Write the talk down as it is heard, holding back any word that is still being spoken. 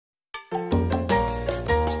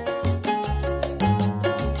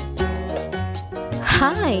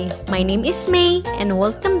Hi, my name is May and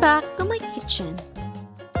welcome back to my kitchen.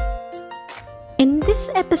 In this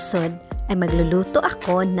episode ay magluluto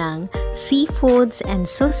ako ng seafoods and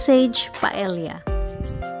sausage paella.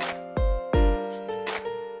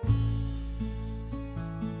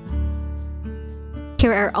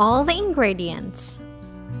 Here are all the ingredients.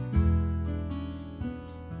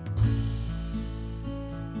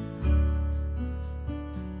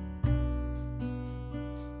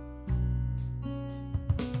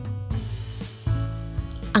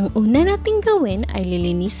 Ang una nating gawin ay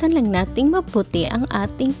lilinisan lang nating mabuti ang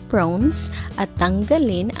ating prawns at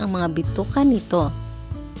tanggalin ang mga bituka nito.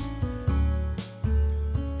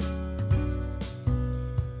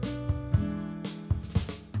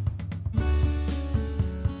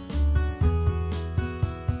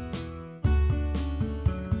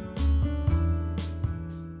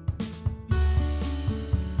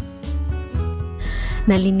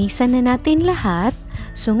 Nalinisan na natin lahat.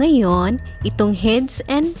 So ngayon, itong heads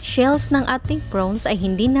and shells ng ating prawns ay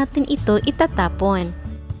hindi natin ito itatapon.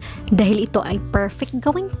 Dahil ito ay perfect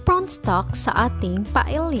gawing prawn stock sa ating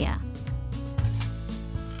paella.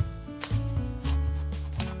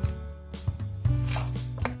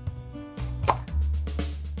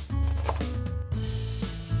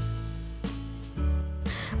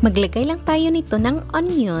 Maglagay lang tayo nito ng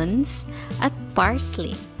onions at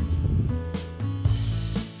parsley.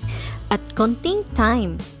 At konting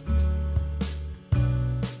thyme.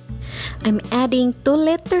 I'm adding 2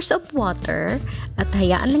 liters of water at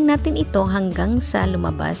hayaan lang natin ito hanggang sa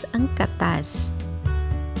lumabas ang katas.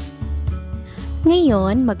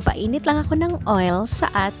 Ngayon, magpainit lang ako ng oil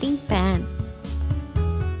sa ating pan.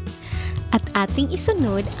 At ating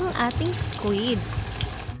isunod ang ating squids.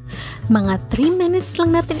 Mga 3 minutes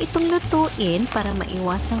lang natin itong lutuin para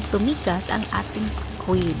maiwasang tumigas ang ating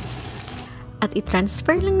squids. At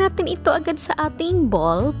i-transfer lang natin ito agad sa ating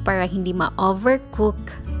bowl para hindi ma-overcook.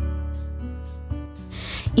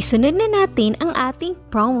 Isunod na natin ang ating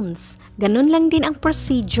prawns. Ganun lang din ang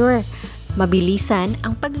procedure. Mabilisan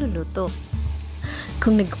ang pagluluto.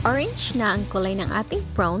 Kung nag-orange na ang kulay ng ating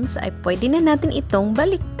prawns, ay pwede na natin itong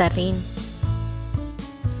baliktarin.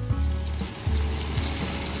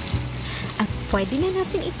 At pwede na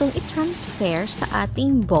natin itong i-transfer sa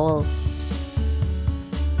ating bowl.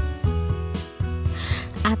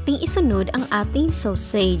 Ating isunod ang ating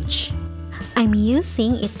sausage. I'm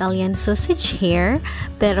using Italian sausage here,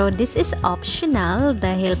 pero this is optional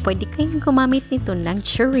dahil pwede kayong gumamit nito ng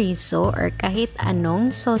chorizo or kahit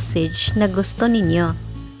anong sausage na gusto ninyo.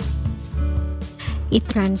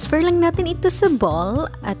 I-transfer lang natin ito sa bowl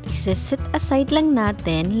at isa-set aside lang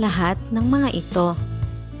natin lahat ng mga ito.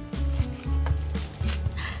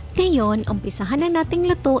 Ngayon, umpisahan na nating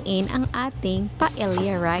lutuin ang ating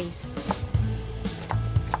paella rice.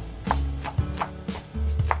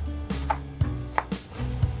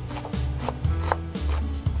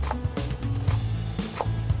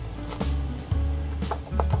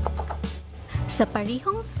 Sa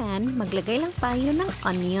parihong pan, maglagay lang tayo ng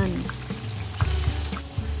onions.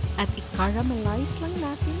 At i-caramelize lang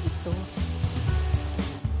natin ito.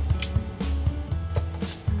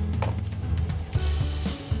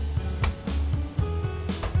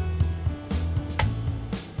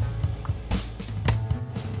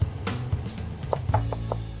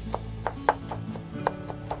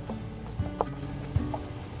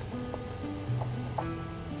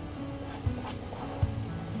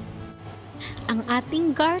 Ang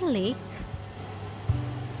ating garlic,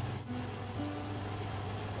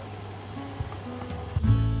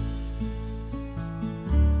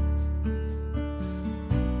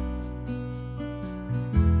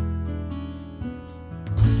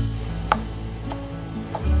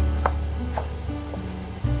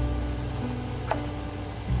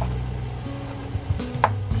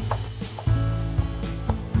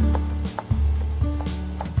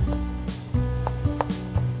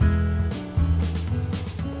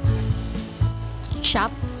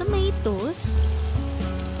 chopped tomatoes,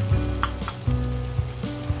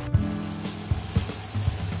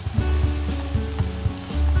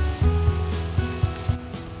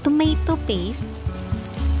 tomato paste,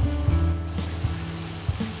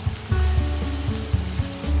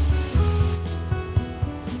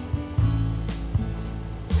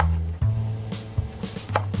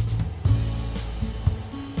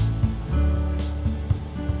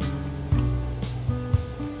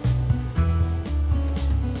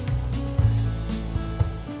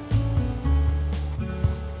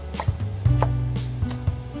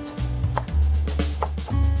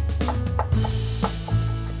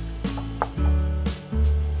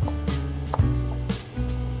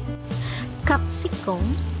 capsicum,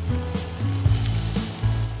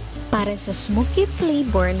 Para sa smoky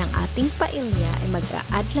flavor ng ating paella ay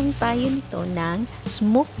mag-a-add lang tayo nito ng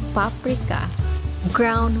smoked paprika,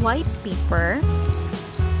 ground white pepper,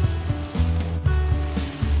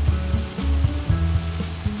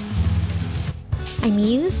 I'm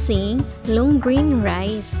using long green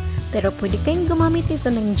rice, pero pwede kayong gumamit ito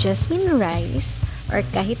ng jasmine rice or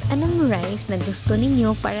kahit anong rice na gusto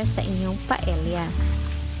ninyo para sa inyong paella.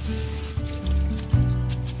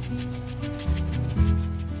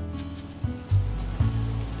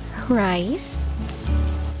 Rice,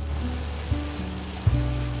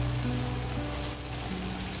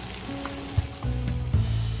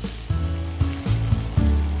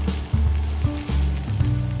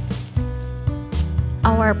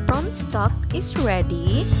 our prawn stock is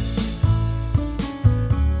ready,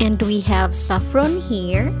 and we have saffron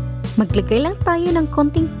here. Maglagay lang tayo ng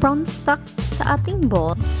konting prawn stock sa ating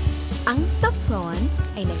bowl. Ang saffron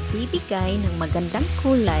ay nagbibigay ng magandang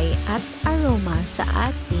kulay at aroma sa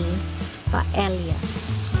ating paella.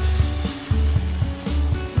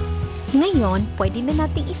 Ngayon, pwede na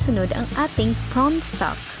nating isunod ang ating prawn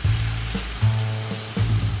stock.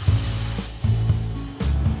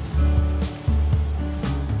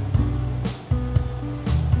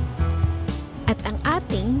 At ang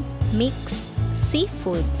ating mixed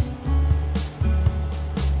seafoods.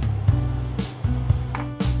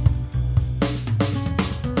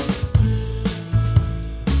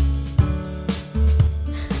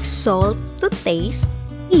 Salt to taste.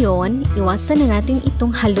 Iyon, iwasan na natin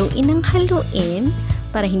itong haluin ng haluin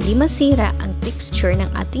para hindi masira ang texture ng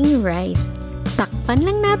ating rice. Takpan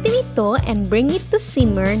lang natin ito and bring it to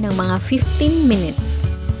simmer ng mga 15 minutes.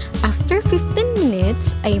 After 15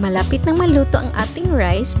 minutes ay malapit nang maluto ang ating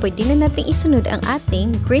rice, pwede na natin isunod ang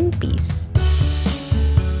ating green peas.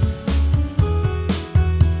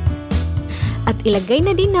 At ilagay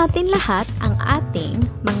na din natin lahat ang ating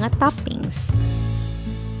mga toppings.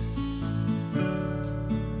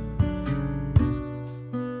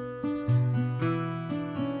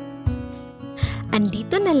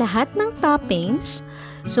 Andito na lahat ng toppings.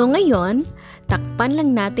 So ngayon, takpan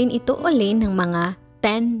lang natin ito uli ng mga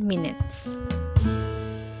 10 minutes.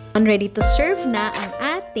 Ready to serve na ang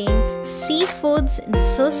ating seafoods and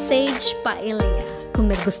sausage paella.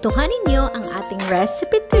 Kung nagustuhan ninyo ang ating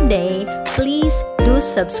recipe today, please do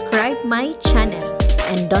subscribe my channel.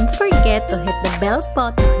 And don't forget to hit the bell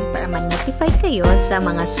button para ma-notify kayo sa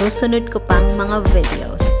mga susunod ko pang mga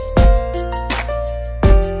videos.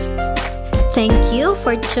 Thank you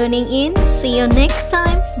for tuning in. See you next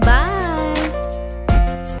time. Bye!